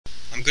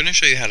I'm going to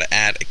show you how to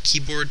add a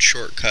keyboard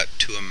shortcut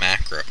to a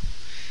macro.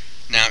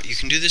 Now, you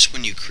can do this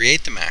when you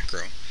create the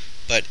macro,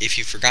 but if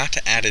you forgot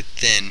to add it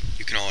then,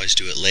 you can always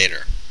do it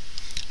later.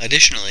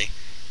 Additionally,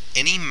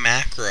 any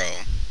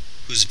macro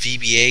whose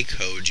VBA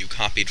code you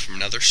copied from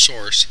another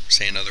source,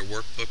 say another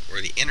workbook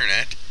or the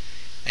internet,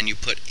 and you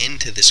put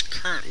into this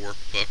current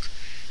workbook,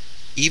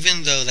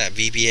 even though that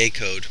VBA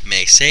code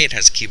may say it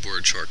has a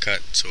keyboard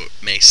shortcut, so it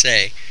may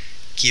say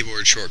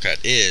keyboard shortcut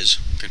is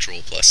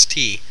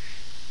Control+T,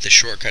 the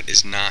shortcut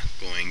is not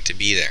going to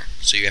be there,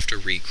 so you have to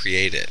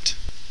recreate it.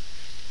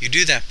 You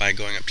do that by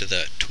going up to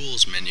the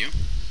Tools menu,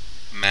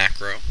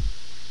 Macro,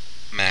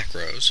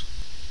 Macros.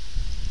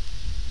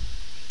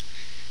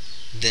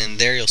 Then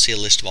there you'll see a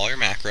list of all your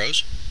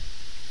macros.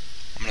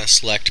 I'm going to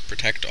select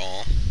Protect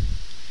All,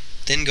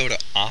 then go to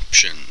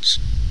Options.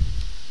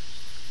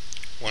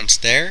 Once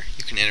there,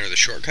 you can enter the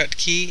shortcut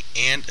key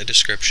and a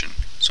description.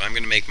 So I'm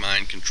going to make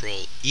mine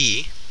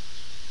Control-E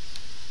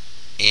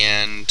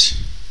and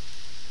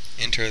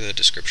enter the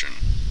description.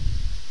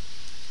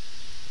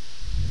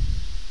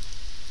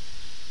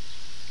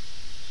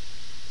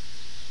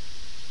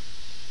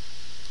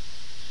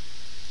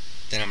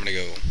 Then I'm going to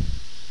go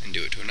and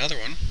do it to another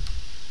one.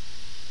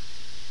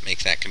 Make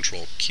that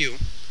Control-Q.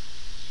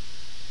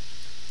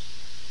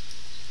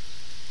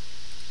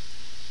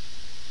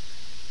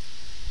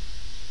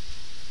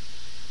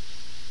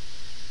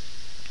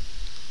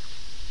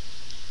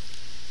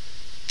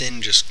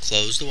 Then just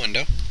close the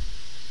window.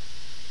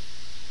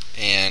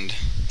 And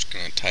I'm just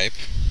going to type.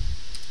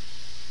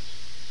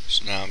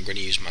 So now I'm going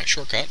to use my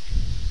shortcut.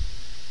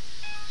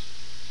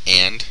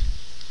 And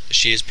the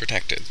sheet is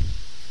protected.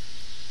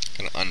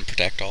 I'm going to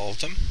unprotect all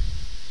of them.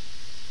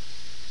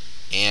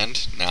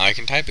 And now I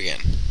can type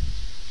again.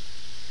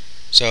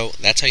 So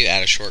that's how you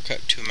add a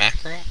shortcut to a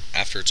macro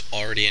after it's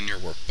already in your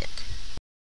workbook.